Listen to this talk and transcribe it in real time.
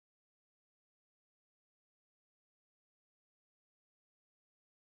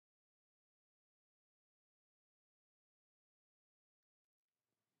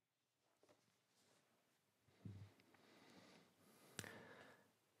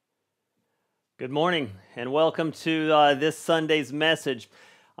Good morning and welcome to this Sunday's message.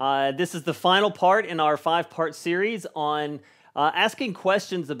 This is the final part in our 5-part series on asking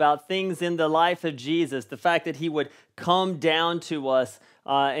questions about things in the life of Jesus, the fact that he would come down to us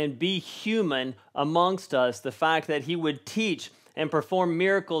and be human amongst us, the fact that he would teach and perform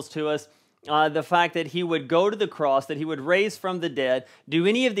miracles to us, the fact that he would go to the cross, that he would raise from the dead. Do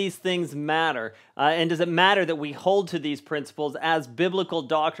any of these things matter? And does it matter that we hold to these principles as biblical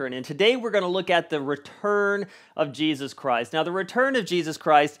doctrine? And today we're going to look at the return of Jesus Christ. Now, the return of Jesus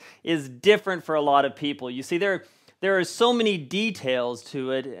Christ is different for a lot of people. You see, there are so many details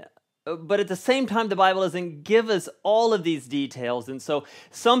to it, but at the same time, the Bible doesn't give us all of these details. And so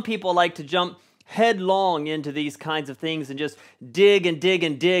some people like to jump headlong into these kinds of things and just dig and dig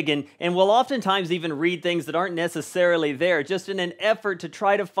and dig and will oftentimes even read things that aren't necessarily there, just in an effort to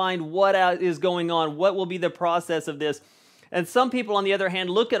try to find what is going on, what will be the process of this. And some people, on the other hand,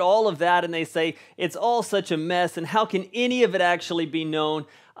 look at all of that and they say, it's all such a mess, and how can any of it actually be known?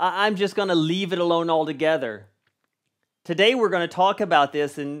 I'm just going to leave it alone altogether. Today we're going to talk about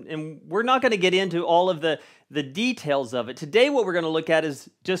this, and we're not going to get into all of the details of it. Today what we're going to look at is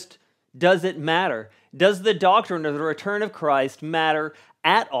just, does it matter? Does the doctrine of the return of Christ matter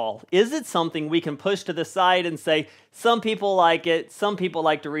at all? Is it something we can push to the side and say, some people like it, some people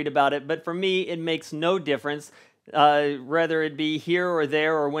like to read about it, but for me it makes no difference, whether it be here or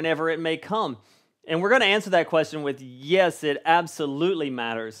there or whenever it may come? And we're going to answer that question with, yes, it absolutely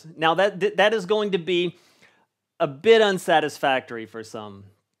matters. Now that is going to be a bit unsatisfactory for some.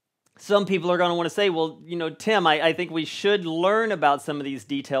 Some people are going to want to say, well, Tim, I think we should learn about some of these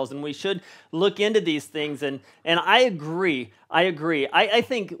details and we should look into these things. And I agree. I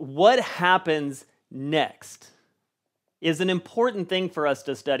think what happens next is an important thing for us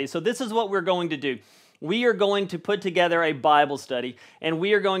to study. So this is what we're going to do. We are going to put together a Bible study, and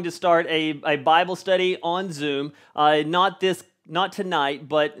we are going to start a Bible study on Zoom, not tonight,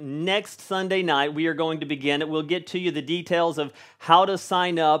 but next Sunday night we are going to begin it. We'll get to you the details of how to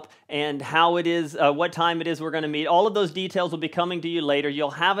sign up and how it is, what time it is we're going to meet. All of those details will be coming to you later.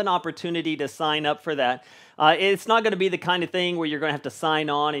 You'll have an opportunity to sign up for that. It's not going to be the kind of thing where you're going to have to sign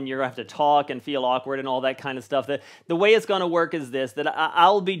on and you're going to have to talk and feel awkward and all that kind of stuff. The way it's going to work is this, that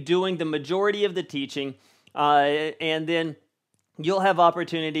I'll be doing the majority of the teaching, and then you'll have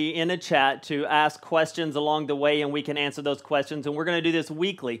opportunity in a chat to ask questions along the way, and we can answer those questions, and we're going to do this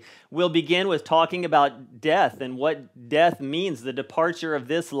weekly. We'll begin with talking about death and what death means, the departure of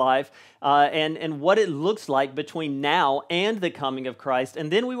this life, and what it looks like between now and the coming of Christ. And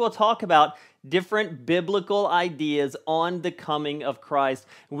then we will talk about different biblical ideas on the coming of Christ.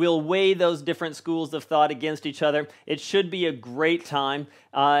 We'll weigh those different schools of thought against each other. It should be a great time,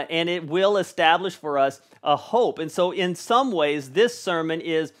 and it will establish for us a hope. And so in some ways, this sermon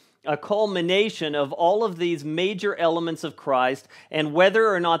is a culmination of all of these major elements of Christ and whether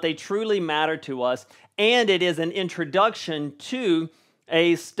or not they truly matter to us. And it is an introduction to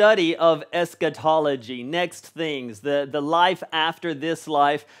a study of eschatology, next things, the life after this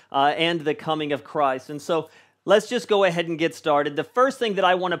life, and the coming of Christ. And so let's just go ahead and get started. The first thing that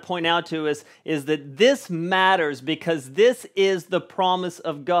I want to point out to us is that this matters because this is the promise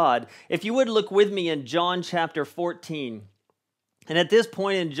of God. If you would look with me in John chapter 14. And at this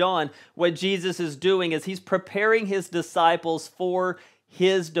point in John, what Jesus is doing is he's preparing his disciples for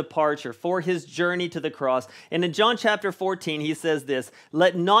his departure, for his journey to the cross. And in John chapter 14, he says this,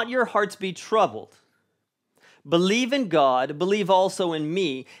 "Let not your hearts be troubled. Believe in God, believe also in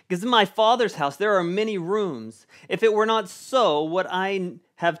me, because in my Father's house there are many rooms. If it were not so, would I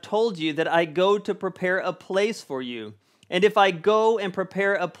have told you that I go to prepare a place for you? And if I go and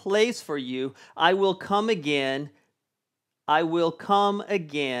prepare a place for you, I will come again and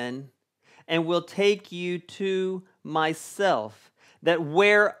will take you to myself, that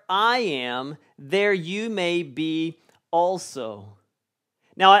where I am, there you may be also."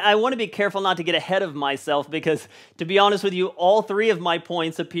 Now, I want to be careful not to get ahead of myself because, to be honest with you, all three of my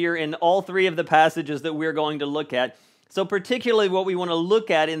points appear in all three of the passages that we're going to look at. So particularly what we want to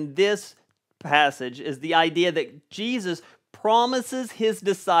look at in this passage is the idea that Jesus promises his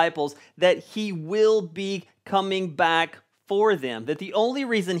disciples that he will be coming back for them, that the only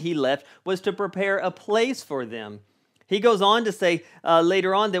reason he left was to prepare a place for them. He goes on to say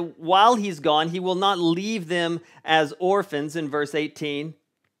later on that while he's gone, he will not leave them as orphans in verse 18,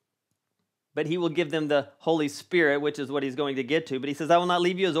 but he will give them the Holy Spirit, which is what he's going to get to. But he says, "I will not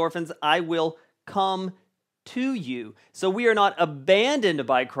leave you as orphans. I will come to you. So we are not abandoned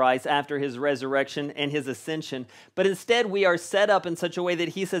by Christ after his resurrection and his ascension, but instead we are set up in such a way that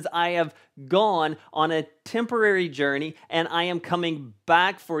he says, I have gone on a temporary journey and I am coming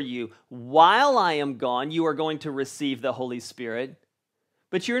back for you. While I am gone, you are going to receive the Holy Spirit.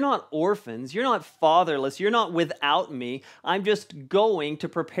 But you're not orphans, you're not fatherless, you're not without me. I'm just going to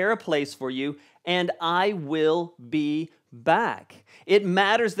prepare a place for you, and I will be back. It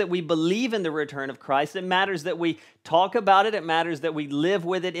matters that we believe in the return of Christ. It matters that we talk about it. It matters that we live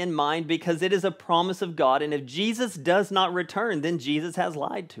with it in mind, because it is a promise of God. And if Jesus does not return, then Jesus has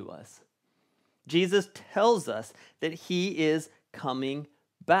lied to us. Jesus tells us that he is coming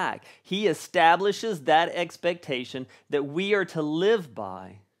back. He establishes that expectation that we are to live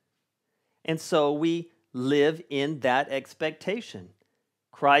by. And so we live in that expectation.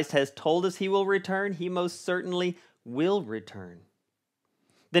 Christ has told us he will return. He most certainly will return.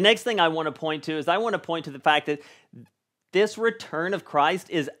 The next thing I want to point to is I want to point to the fact that this return of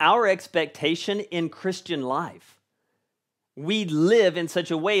Christ is our expectation in Christian life. We live in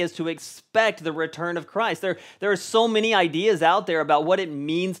such a way as to expect the return of Christ. There are so many ideas out there about what it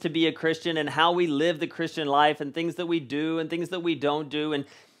means to be a Christian and how we live the Christian life and things that we do and things that we don't do.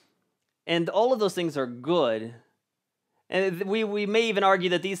 And all of those things are good. And we may even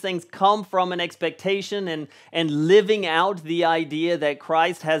argue that these things come from an expectation and living out the idea that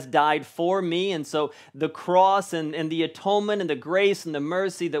Christ has died for me. And so the cross and the atonement and the grace and the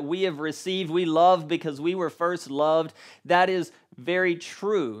mercy that we have received, we love because we were first loved. That is very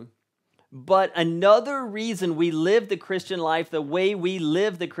true. But another reason we live the Christian life the way we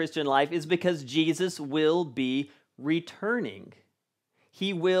live the Christian life is because Jesus will be returning.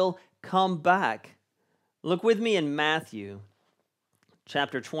 He will come back. Look with me in Matthew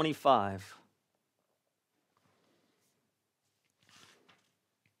chapter 25.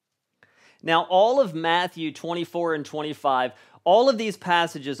 Now, all of Matthew 24 and 25, all of these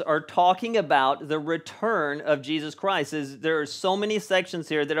passages are talking about the return of Jesus Christ. There are so many sections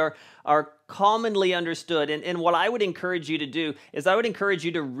here that are commonly understood. And what I would encourage you to do is I would encourage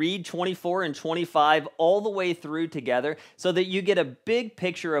you to read 24 and 25 all the way through together so that you get a big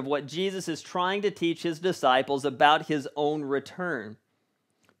picture of what Jesus is trying to teach his disciples about his own return.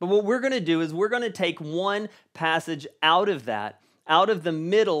 But what we're going to do is we're going to take one passage out of that, out of the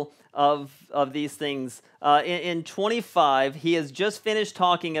middle of these things. In 25, he has just finished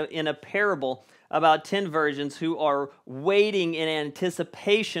talking in a parable about 10 virgins who are waiting in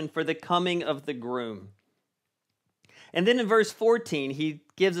anticipation for the coming of the groom. And then in verse 14, he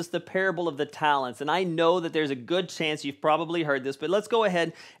gives us the parable of the talents. And I know that there's a good chance you've probably heard this, but let's go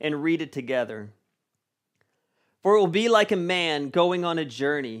ahead and read it together. For it will be like a man going on a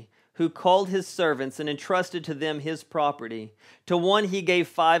journey, who called his servants and entrusted to them his property. To one he gave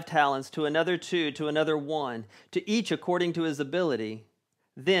 5 talents, to another 2, to another 1, to each according to his ability.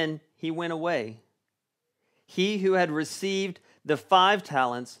 Then he went away. He who had received the 5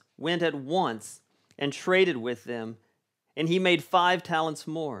 talents went at once and traded with them, and he made 5 talents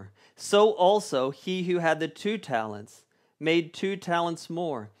more. So also he who had the 2 talents made 2 talents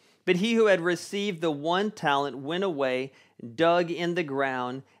more. But he who had received the 1 talent went away, dug in the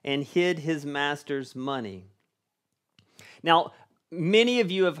ground, and hid his master's money. Now, many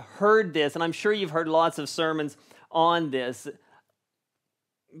of you have heard this, and I'm sure you've heard lots of sermons on this,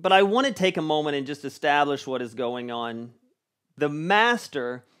 but I want to take a moment and just establish what is going on. The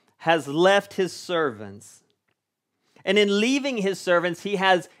master has left his servants, and in leaving his servants, he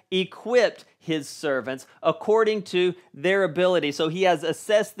has equipped his servants according to their ability. So he has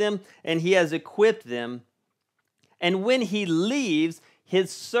assessed them and he has equipped them. And when he leaves,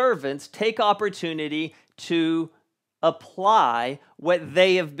 his servants take opportunity to apply what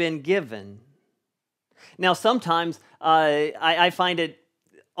they have been given. Now, sometimes I find it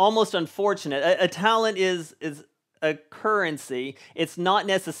almost unfortunate. A talent is a currency. It's not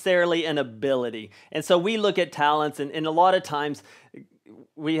necessarily an ability. And so we look at talents, and a lot of times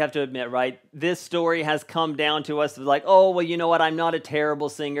we have to admit, right, this story has come down to us like, oh, well, you know what, I'm not a terrible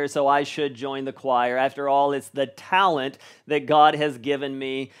singer, so I should join the choir. After all, it's the talent that God has given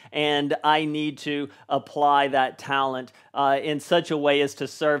me, and I need to apply that talent in such a way as to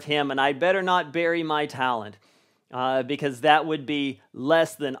serve Him, and I better not bury my talent because that would be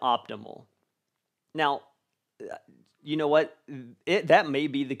less than optimal. Now, you know what? That may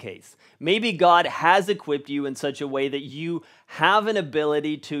be the case. Maybe God has equipped you in such a way that you have an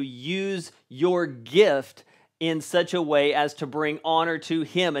ability to use your gift in such a way as to bring honor to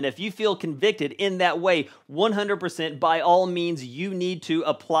Him. And if you feel convicted in that way, 100%, by all means, you need to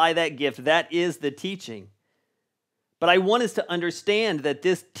apply that gift. That is the teaching. But I want us to understand that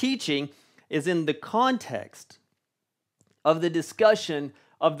this teaching is in the context of the discussion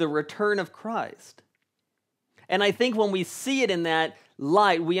of the return of Christ. And I think when we see it in that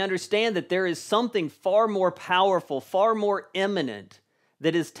light, we understand that there is something far more powerful, far more imminent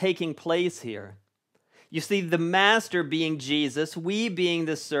that is taking place here. You see, the master being Jesus, we being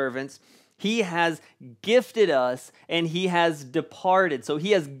the servants, he has gifted us and he has departed. So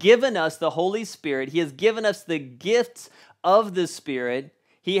he has given us the Holy Spirit. He has given us the gifts of the Spirit.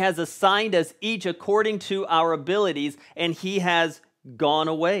 He has assigned us each according to our abilities, and he has gone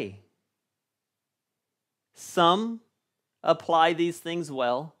away. Some apply these things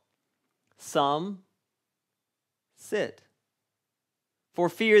well. Some sit for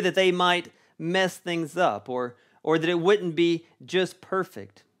fear that they might mess things up or that it wouldn't be just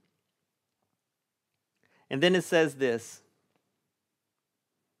perfect. And then it says this.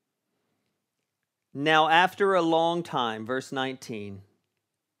 Now after a long time, verse 19.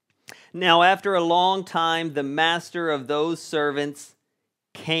 Now after a long time, the master of those servants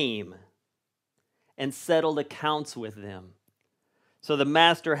came and settled accounts with them. So the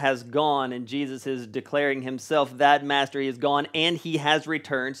master has gone, and Jesus is declaring himself that master. He is gone, and he has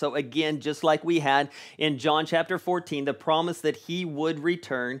returned. So again, just like we had in John chapter 14, the promise that he would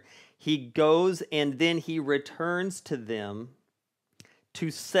return, he goes and then he returns to them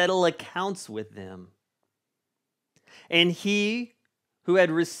to settle accounts with them. And he who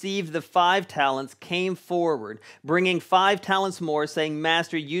had received the 5 talents came forward, bringing 5 talents more, saying,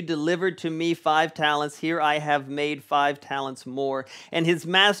 Master, you delivered to me 5 talents. Here I have made 5 talents more. And his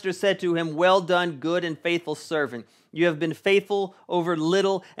master said to him, Well done, good and faithful servant. You have been faithful over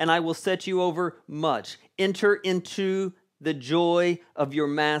little, and I will set you over much. Enter into the joy of your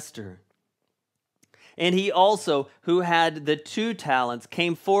master. And he also, who had the 2 talents,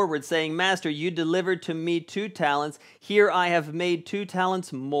 came forward, saying, Master, you delivered to me 2 talents. Here I have made 2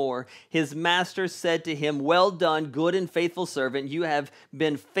 talents more. His master said to him, Well done, good and faithful servant. You have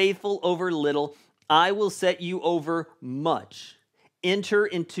been faithful over little. I will set you over much. Enter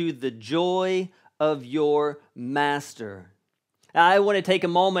into the joy of your master. Now, I want to take a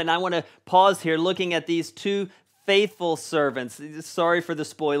moment and I want to pause here looking at these 2 faithful servants. Sorry for the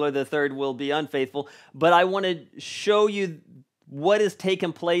spoiler, the third will be unfaithful, but I want to show you what has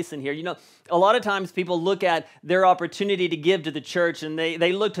taken place in here. You know, a lot of times people look at their opportunity to give to the church and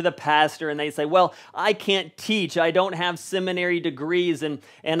they look to the pastor and they say, well, I can't teach. I don't have seminary degrees and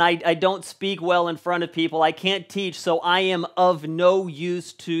I don't speak well in front of people. I can't teach, so I am of no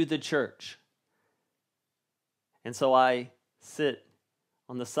use to the church. And so I sit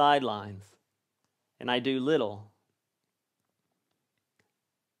on the sidelines and I do little.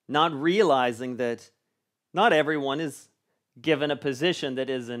 Not realizing that not everyone is given a position that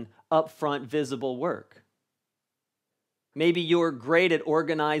is an upfront, visible work. Maybe you're great at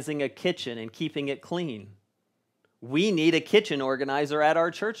organizing a kitchen and keeping it clean. We need a kitchen organizer at our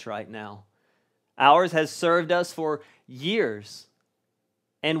church right now. Ours has served us for years,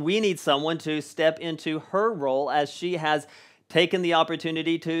 and we need someone to step into her role as she has taken the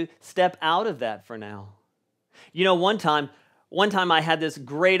opportunity to step out of that for now. You know, one time I had this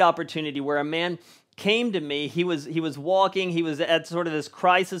great opportunity where a man came to me. He was walking. He was at sort of this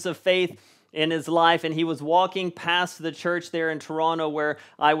crisis of faith in his life, and he was walking past the church there in Toronto where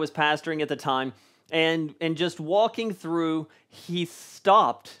I was pastoring at the time. And just walking through, he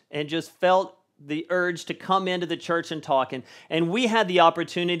stopped and just felt the urge to come into the church and talk. And we had the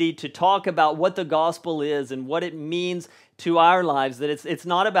opportunity to talk about what the gospel is and what it means to our lives, that it's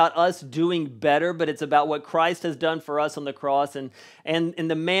not about us doing better, but it's about what Christ has done for us on the cross. And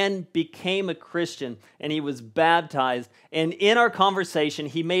the man became a Christian, and he was baptized. And in our conversation,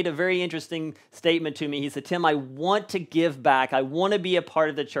 he made a very interesting statement to me. He said, Tim, I want to give back. I want to be a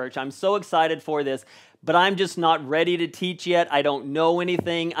part of the church. I'm so excited for this, but I'm just not ready to teach yet. I don't know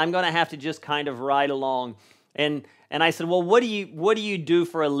anything. I'm going to have to just kind of ride along. And I said, well, what do you do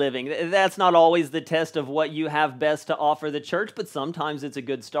for a living? That's not always the test of what you have best to offer the church, but sometimes it's a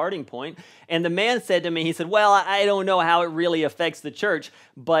good starting point. And the man said to me, he said, well, I don't know how it really affects the church,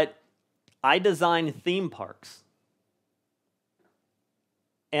 but I design theme parks.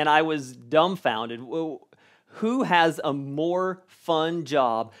 And I was dumbfounded. Who has a more fun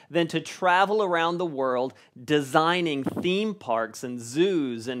job than to travel around the world designing theme parks and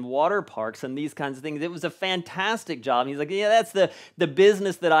zoos and water parks and these kinds of things? It was a fantastic job. And he's like, yeah, that's the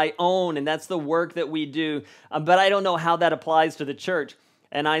business that I own, and that's the work that we do, but I don't know how that applies to the church.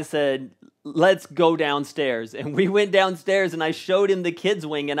 And I said, let's go downstairs. And we went downstairs and I showed him the kids'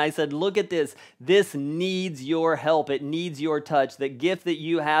 wing and I said, look at this. This needs your help. It needs your touch. The gift that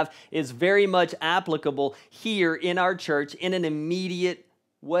you have is very much applicable here in our church in an immediate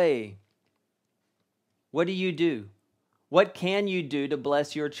way. What do you do? What can you do to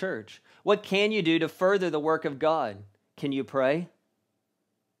bless your church? What can you do to further the work of God? Can you pray?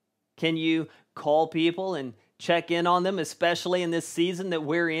 Can you call people and check in on them, especially in this season that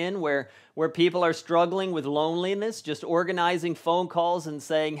we're in where people are struggling with loneliness, just organizing phone calls and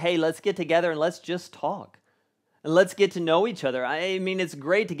saying, hey, let's get together and let's just talk. And let's get to know each other. I mean, it's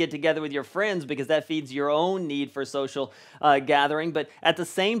great to get together with your friends because that feeds your own need for social gathering. But at the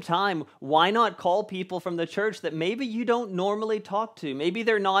same time, why not call people from the church that maybe you don't normally talk to? Maybe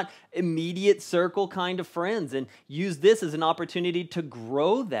they're not immediate circle kind of friends, and use this as an opportunity to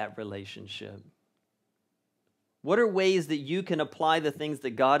grow that relationship. What are ways that you can apply the things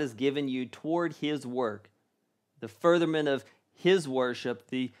that God has given you toward His work, the furtherment of His worship,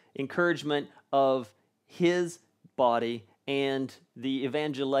 the encouragement of His body, and the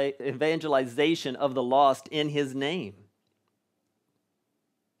evangelization of the lost in His name?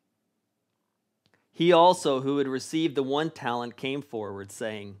 He also, who had received the 1 talent, came forward,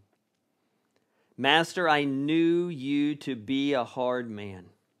 saying, Master, I knew you to be a hard man,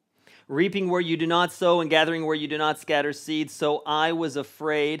 reaping where you do not sow and gathering where you do not scatter seed. So I was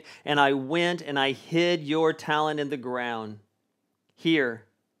afraid, and I went and I hid your talent in the ground. Here,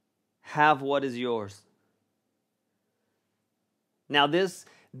 have what is yours. Now this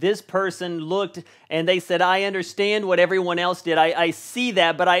person looked and they said, I understand what everyone else did. I see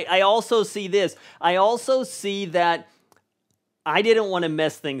that, but I also see this. I also see that I didn't want to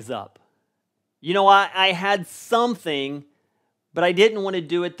mess things up. You know, I had something, but I didn't want to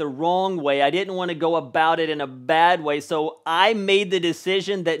do it the wrong way. I didn't want to go about it in a bad way. So I made the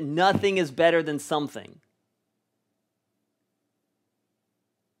decision that nothing is better than something.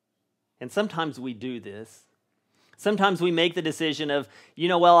 And sometimes we do this. Sometimes we make the decision of,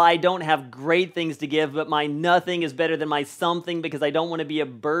 well, I don't have great things to give, but my nothing is better than my something because I don't want to be a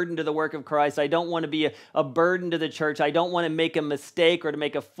burden to the work of Christ. I don't want to be a burden to the church. I don't want to make a mistake or to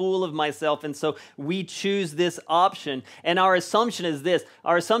make a fool of myself. And so we choose this option. And our assumption is this.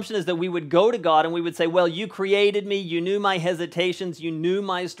 Our assumption is that we would go to God and we would say, well, you created me. You knew my hesitations. You knew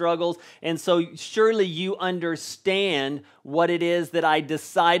my struggles. And so surely you understand what it is that I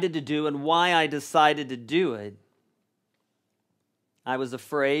decided to do and why I decided to do it. I was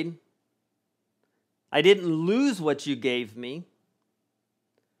afraid. I didn't lose what you gave me,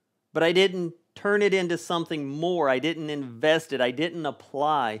 but I didn't turn it into something more. I didn't invest it. I didn't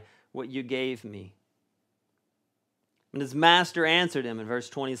apply what you gave me. And his master answered him in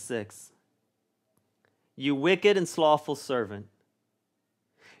verse 26. You wicked and slothful servant.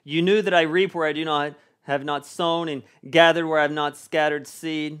 You knew that I reap where I have not sown and gathered where I have not scattered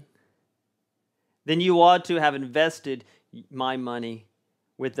seed. Then you ought to have invested my money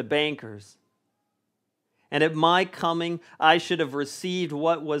with the bankers. And at my coming, I should have received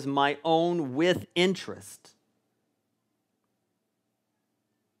what was my own with interest.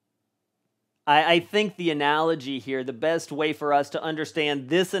 I think the analogy here, the best way for us to understand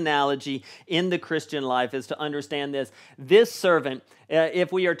this analogy in the Christian life is to understand this. This servant,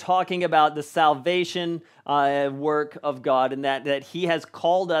 if we are talking about the salvation work of God and that He has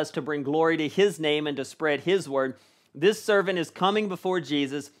called us to bring glory to His name and to spread His word, this servant is coming before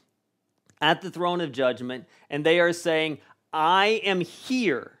Jesus at the throne of judgment, and they are saying, I am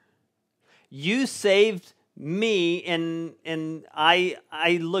here. You saved me, and I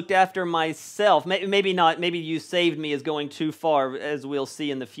looked after myself. Maybe not. Maybe you saved me is going too far, as we'll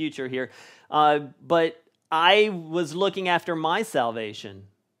see in the future here. But I was looking after my salvation.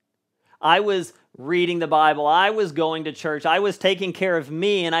 I was reading the Bible. I was going to church. I was taking care of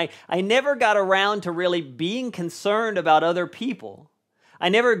me, and I never got around to really being concerned about other people. I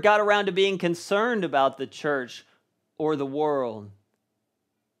never got around to being concerned about the church or the world.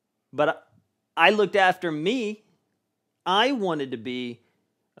 But I looked after me. I wanted to be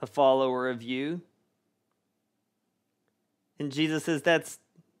a follower of you. And Jesus says, that's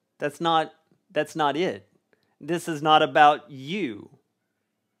not it. This is not about you.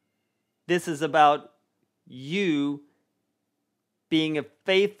 This is about you being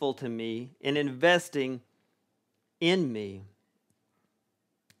faithful to me and investing in me.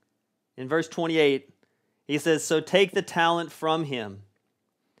 In verse 28, he says, so take the talent from him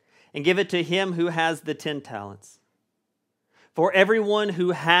and give it to him who has the 10 talents. For everyone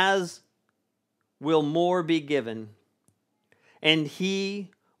who has will more be given, and he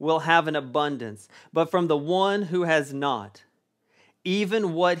will have an abundance. But from the one who has not,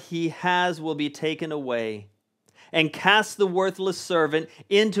 even what he has will be taken away. And cast the worthless servant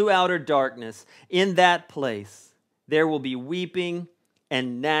into outer darkness. In that place there will be weeping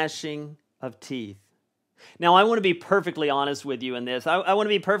and gnashing of teeth. Now, I want to be perfectly honest with you in this. I want to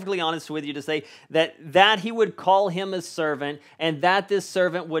be perfectly honest with you to say that he would call him a servant and that this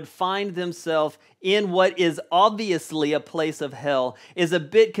servant would find themselves in what is obviously a place of hell is a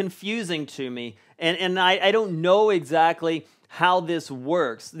bit confusing to me. And I don't know exactly how this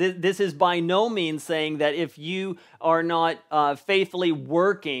works. This is by no means saying that if you are not faithfully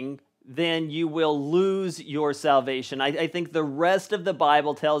working, then you will lose your salvation. I think the rest of the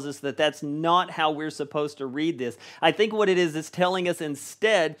Bible tells us that that's not how we're supposed to read this. I think what it is telling us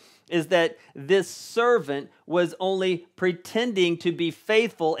instead is that this servant was only pretending to be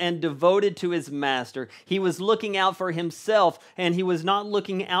faithful and devoted to his master. He was looking out for himself, and he was not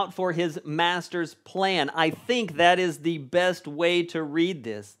looking out for his master's plan. I think that is the best way to read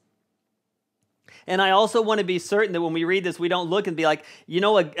this. And I also want to be certain that when we read this, we don't look and be like,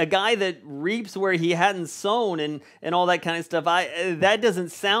 a guy that reaps where he hadn't sown and all that kind of stuff. That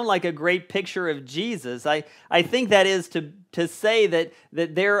doesn't sound like a great picture of Jesus. I think that is to say that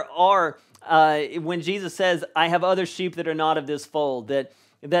there are, when Jesus says, I have other sheep that are not of this fold, that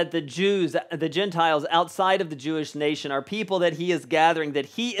the Jews, the Gentiles outside of the Jewish nation are people that he is gathering, that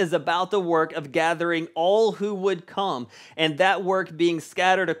he is about the work of gathering all who would come, and that work being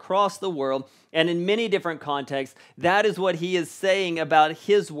scattered across the world and in many different contexts. That is what he is saying about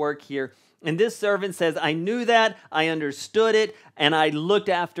his work here. And this servant says, I knew that, I understood it, and I looked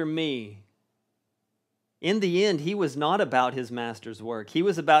after me. In the end, he was not about his master's work. He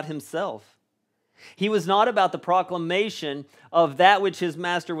was about himself. He was not about the proclamation of that which his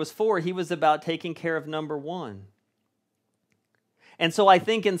master was for. He was about taking care of number one. And so I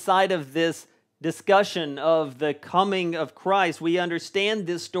think inside of this discussion of the coming of Christ, we understand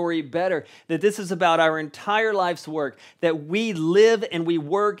this story better, that this is about our entire life's work, that we live and we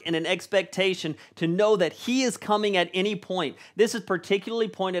work in an expectation to know that he is coming at any point. This is particularly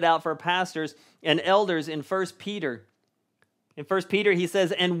pointed out for pastors and elders in 1 Peter. In 1 Peter, he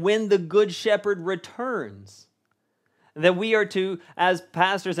says, and when the good shepherd returns, that we are to, as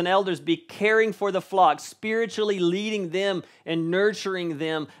pastors and elders, be caring for the flock, spiritually leading them and nurturing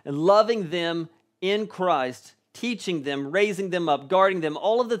them and loving them in Christ, teaching them, raising them up, guarding them,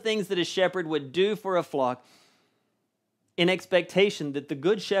 all of the things that a shepherd would do for a flock in expectation that the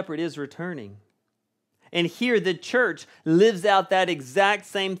good shepherd is returning. And here the church lives out that exact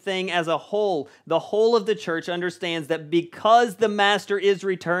same thing as a whole. The whole of the church understands that because the master is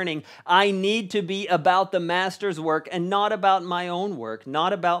returning, I need to be about the master's work and not about my own work,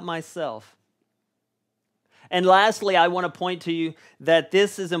 not about myself. And lastly, I want to point to you that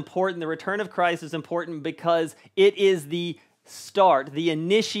this is important. The return of Christ is important because it is the start, the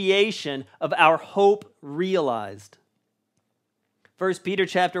initiation of our hope realized. 1 Peter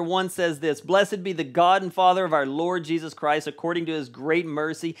chapter 1 says this, blessed be the God and Father of our Lord Jesus Christ, according to his great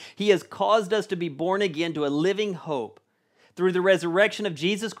mercy. He has caused us to be born again to a living hope through the resurrection of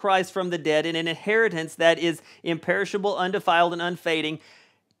Jesus Christ from the dead and an inheritance that is imperishable, undefiled, and unfading,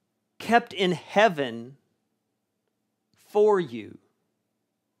 kept in heaven for you.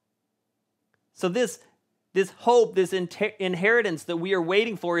 So this hope, this inheritance that we are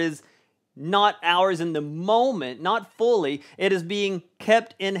waiting for is not ours in the moment, not fully. It is being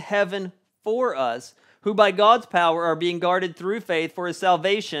kept in heaven for us, who by God's power are being guarded through faith for a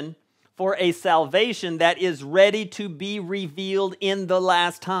salvation that is ready to be revealed in the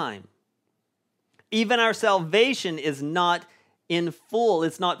last time. Even our salvation is not in full.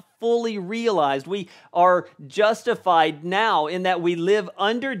 It's not fully realized. We are justified now in that we live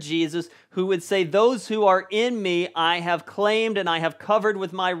under Jesus, who would say, those who are in me, I have claimed and I have covered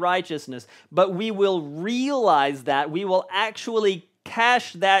with my righteousness. But we will realize that. We will actually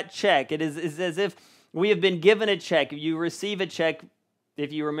cash that check. It is as if we have been given a check. You receive a check,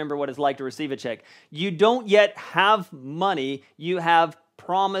 if you remember what it's like to receive a check. You don't yet have money. You have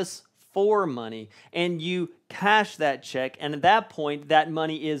promise for money, and you cash that check, and at that point, that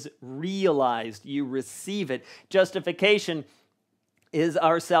money is realized. You receive it. Justification is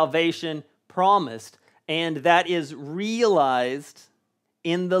our salvation promised, and that is realized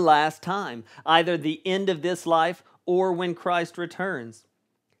in the last time, either the end of this life or when Christ returns.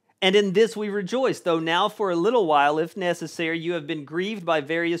 And in this we rejoice, though now for a little while, if necessary, you have been grieved by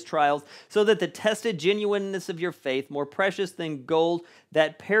various trials, so that the tested genuineness of your faith, more precious than gold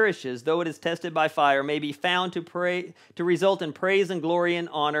that perishes, though it is tested by fire, may be found to result in praise and glory and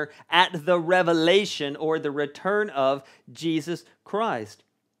honor at the revelation or the return of Jesus Christ.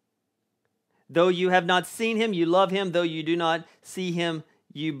 Though you have not seen him, you love him. Though you do not see him,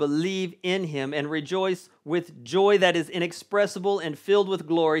 you believe in him and rejoice with joy that is inexpressible and filled with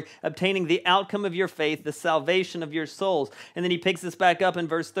glory, obtaining the outcome of your faith, the salvation of your souls. And then he picks this back up in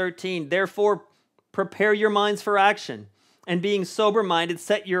verse 13. Therefore, prepare your minds for action, and being sober-minded,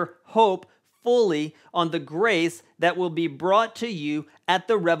 set your hope fully on the grace that will be brought to you at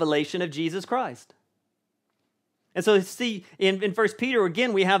the revelation of Jesus Christ. And so see, in 1 Peter,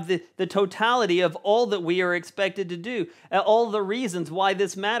 again, we have the totality of all that we are expected to do, all the reasons why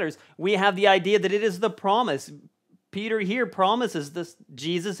this matters. We have the idea that it is the promise. Peter here promises this,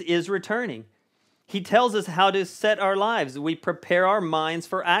 Jesus is returning. He tells us how to set our lives. We prepare our minds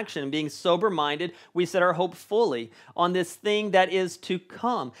for action. Being sober-minded, we set our hope fully on this thing that is to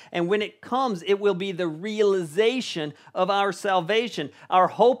come. And when it comes, it will be the realization of our salvation. Our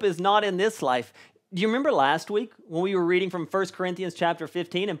hope is not in this life. Do you remember last week when we were reading from 1 Corinthians chapter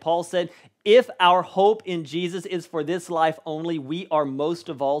 15 and Paul said, if our hope in Jesus is for this life only, we are most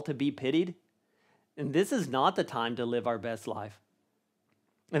of all to be pitied? And this is not the time to live our best life.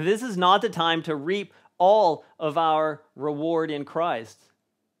 And this is not the time to reap all of our reward in Christ.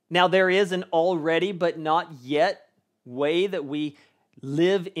 Now, there is an already but not yet way that we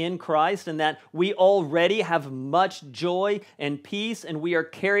live in Christ, and that we already have much joy and peace, and we are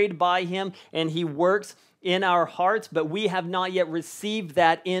carried by Him, and He works in our hearts, but we have not yet received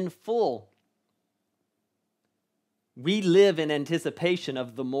that in full. We live in anticipation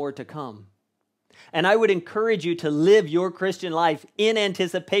of the more to come. And I would encourage you to live your Christian life in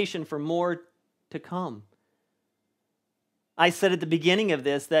anticipation for more to come. I said at the beginning of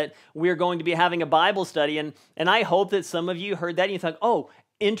this that we're going to be having a Bible study, and I hope that some of you heard that and you thought, oh,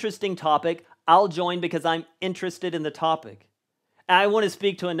 interesting topic. I'll join because I'm interested in the topic. I want to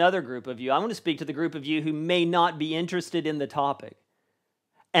speak to another group of you. I want to speak to the group of you who may not be interested in the topic.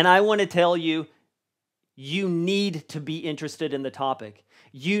 And I want to tell you, you need to be interested in the topic.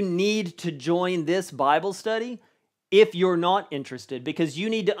 You need to join this Bible study if you're not interested, because you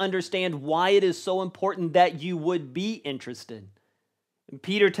need to understand why it is so important that you would be interested. And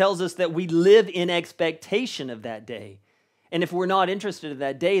Peter tells us that we live in expectation of that day. And if we're not interested in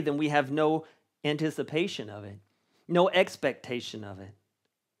that day, then we have no anticipation of it, no expectation of it.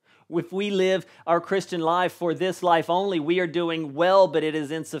 If we live our Christian life for this life only, we are doing well, but it is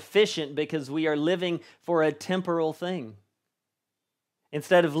insufficient because we are living for a temporal thing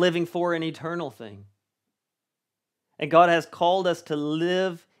instead of living for an eternal thing. And God has called us to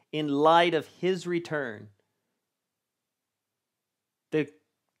live in light of His return, the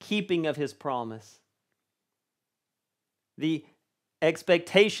keeping of His promise, the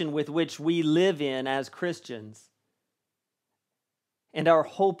expectation with which we live in as Christians, and our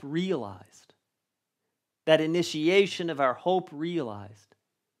hope realized, that initiation of our hope realized,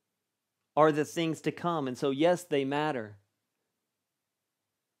 are the things to come. And so, yes, they matter.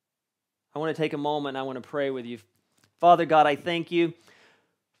 I want to take a moment, I want to pray with you. Father God, I thank you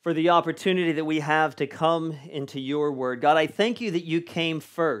for the opportunity that we have to come into your word. God, I thank you that you came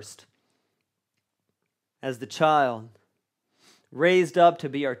first as the child, raised up to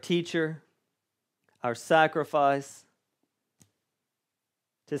be our teacher, our sacrifice,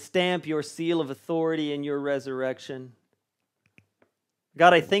 to stamp your seal of authority in your resurrection.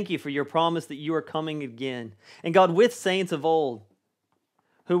 God, I thank you for your promise that you are coming again. And God, with saints of old,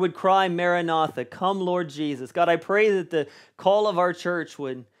 who would cry, Maranatha, come Lord Jesus. God, I pray that the call of our church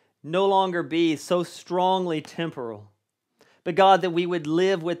would no longer be so strongly temporal, but God, that we would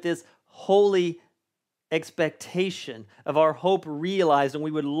live with this holy expectation of our hope realized, and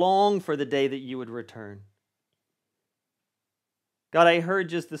we would long for the day that you would return. God, I heard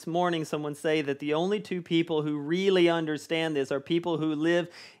just this morning someone say that the only two people who really understand this are people who live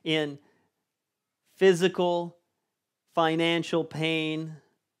in physical, financial pain,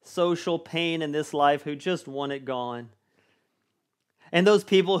 social pain in this life, who just want it gone. And those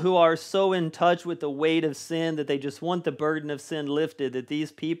people who are so in touch with the weight of sin that they just want the burden of sin lifted, that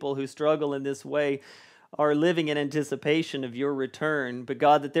these people who struggle in this way are living in anticipation of your return. But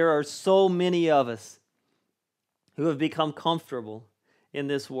God, that there are so many of us who have become comfortable in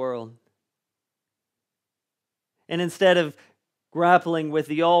this world. And instead of grappling with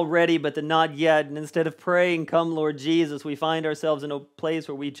the already but the not yet, and instead of praying, come Lord Jesus, we find ourselves in a place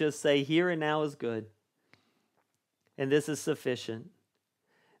where we just say, here and now is good. And this is sufficient.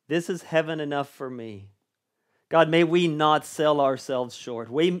 This is heaven enough for me. God, may we not sell ourselves short.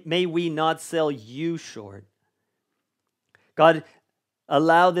 May we not sell you short. God,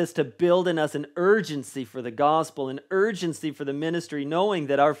 allow this to build in us an urgency for the gospel, an urgency for the ministry, knowing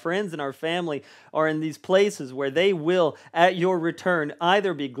that our friends and our family are in these places where they will, at your return,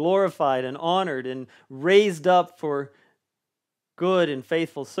 either be glorified and honored and raised up for good and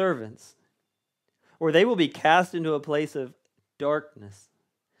faithful servants, or they will be cast into a place of darkness,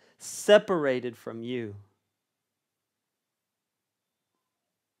 separated from you.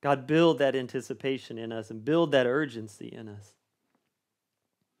 God, build that anticipation in us and build that urgency in us.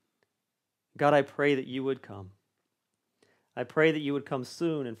 God, I pray that you would come. I pray that you would come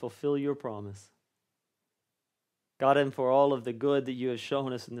soon and fulfill your promise. God, and for all of the good that you have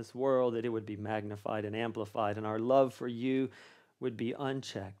shown us in this world, that it would be magnified and amplified, and our love for you would be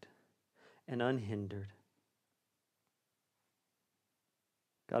unchecked and unhindered.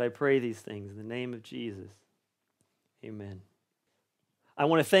 God, I pray these things in the name of Jesus. Amen. I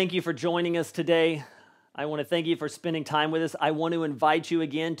want to thank you for joining us today. I want to thank you for spending time with us. I want to invite you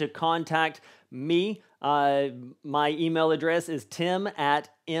again to contact me. My email address is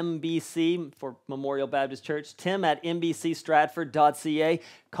tim@mbc, for Memorial Baptist Church, tim@mbcstratford.ca.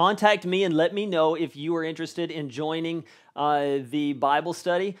 Contact me and let me know if you are interested in joining the Bible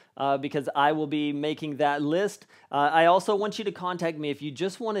study, because I will be making that list. I also want you to contact me if you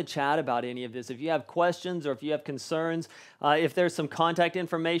just want to chat about any of this. If you have questions or if you have concerns, if there's some contact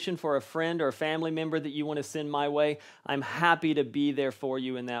information for a friend or a family member that you want to send my way, I'm happy to be there for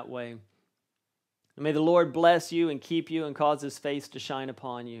you in that way. And may the Lord bless you and keep you and cause his face to shine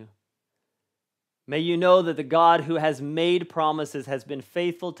upon you. May you know that the God who has made promises has been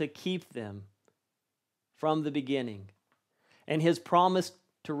faithful to keep them from the beginning. And his promise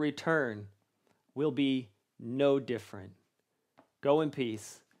to return will be no different. Go in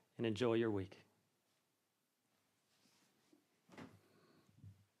peace and enjoy your week.